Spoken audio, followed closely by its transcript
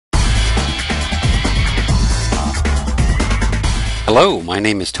Hello, my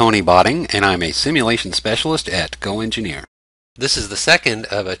name is Tony Botting, and I'm a simulation specialist at GoEngineer. This is the second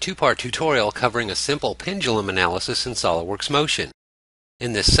of a two-part tutorial covering a simple pendulum analysis in SolidWorks Motion.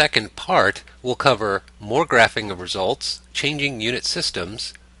 In this second part, we'll cover more graphing of results, changing unit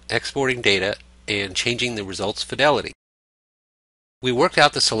systems, exporting data, and changing the results fidelity. We worked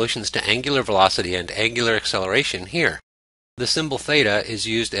out the solutions to angular velocity and angular acceleration here. The symbol theta is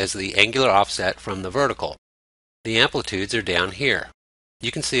used as the angular offset from the vertical. The amplitudes are down here.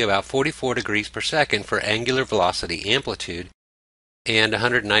 You can see about 44 degrees per second for angular velocity amplitude and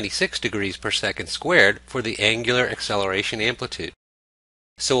 196 degrees per second squared for the angular acceleration amplitude.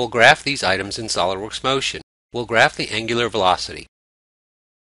 So we'll graph these items in SolidWorks Motion. We'll graph the angular velocity.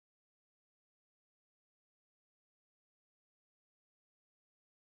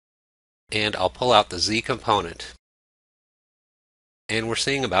 And I'll pull out the z component. And we're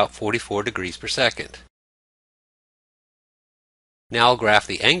seeing about 44 degrees per second. Now I'll graph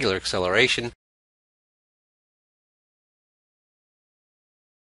the angular acceleration,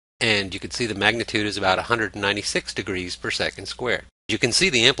 and you can see the magnitude is about 196 degrees per second squared. You can see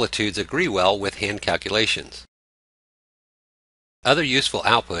the amplitudes agree well with hand calculations. Other useful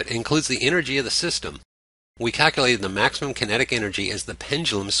output includes the energy of the system. We calculated the maximum kinetic energy as the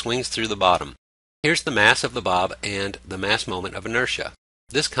pendulum swings through the bottom. Here's the mass of the bob and the mass moment of inertia.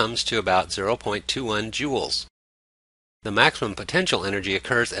 This comes to about 0.21 joules. The maximum potential energy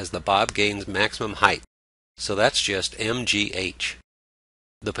occurs as the bob gains maximum height, so that's just mgh.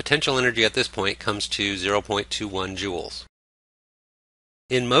 The potential energy at this point comes to 0.21 joules.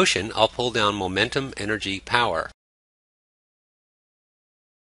 In motion, I'll pull down momentum, energy, power.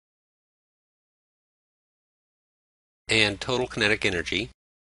 And total kinetic energy,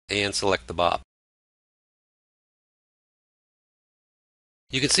 and select the bob.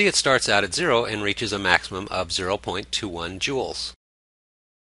 You can see it starts out at 0 and reaches a maximum of 0.21 joules.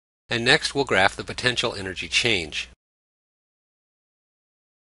 And next we'll graph the potential energy change.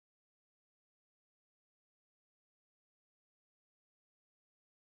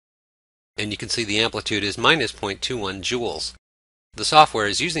 And you can see the amplitude is minus 0.21 joules. The software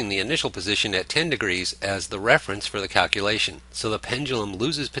is using the initial position at 10 degrees as the reference for the calculation, so the pendulum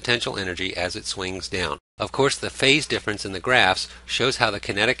loses potential energy as it swings down. Of course, the phase difference in the graphs shows how the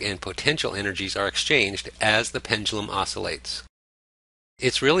kinetic and potential energies are exchanged as the pendulum oscillates.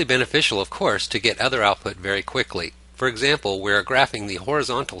 It's really beneficial, of course, to get other output very quickly. For example, we're graphing the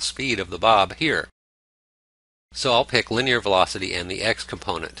horizontal speed of the bob here. So I'll pick linear velocity and the x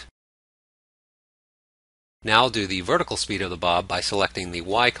component. Now I'll do the vertical speed of the bob by selecting the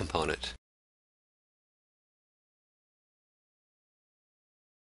y component.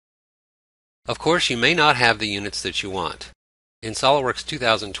 Of course, you may not have the units that you want. In SolidWorks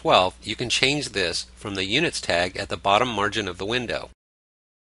 2012, you can change this from the Units tag at the bottom margin of the window.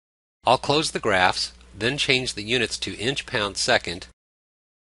 I'll close the graphs, then change the units to inch, pound, second,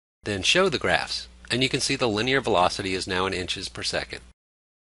 then show the graphs, and you can see the linear velocity is now in inches per second.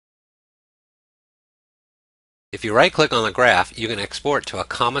 If you right-click on the graph, you can export to a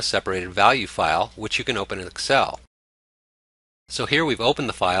comma-separated value file, which you can open in Excel. So here we've opened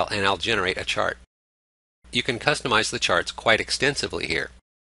the file, and I'll generate a chart. You can customize the charts quite extensively here.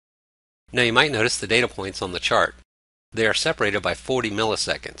 Now you might notice the data points on the chart. They are separated by 40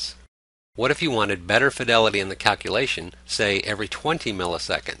 milliseconds. What if you wanted better fidelity in the calculation, say every 20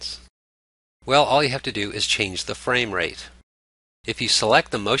 milliseconds? Well, all you have to do is change the frame rate. If you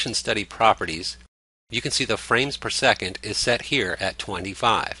select the motion study properties, you can see the frames per second is set here at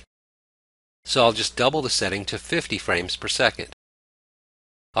 25. So I'll just double the setting to 50 frames per second.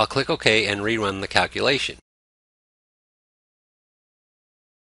 I'll click OK and rerun the calculation.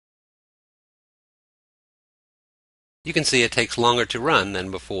 You can see it takes longer to run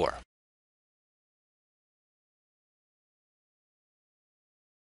than before.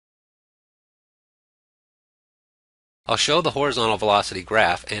 I'll show the horizontal velocity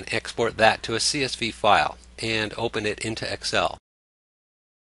graph and export that to a CSV file and open it into Excel.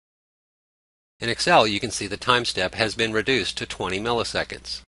 In Excel, you can see the time step has been reduced to 20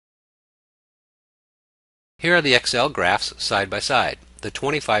 milliseconds. Here are the Excel graphs side by side. The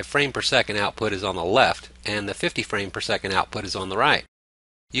 25 frame per second output is on the left and the 50 frame per second output is on the right.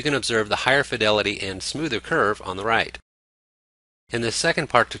 You can observe the higher fidelity and smoother curve on the right. In this second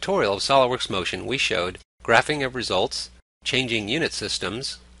part tutorial of SolidWorks Motion, we showed graphing of results, changing unit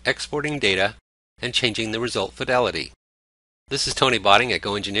systems, exporting data, and changing the result fidelity. This is Tony Botting at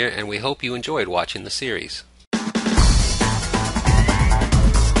GoEngineer, and we hope you enjoyed watching the series.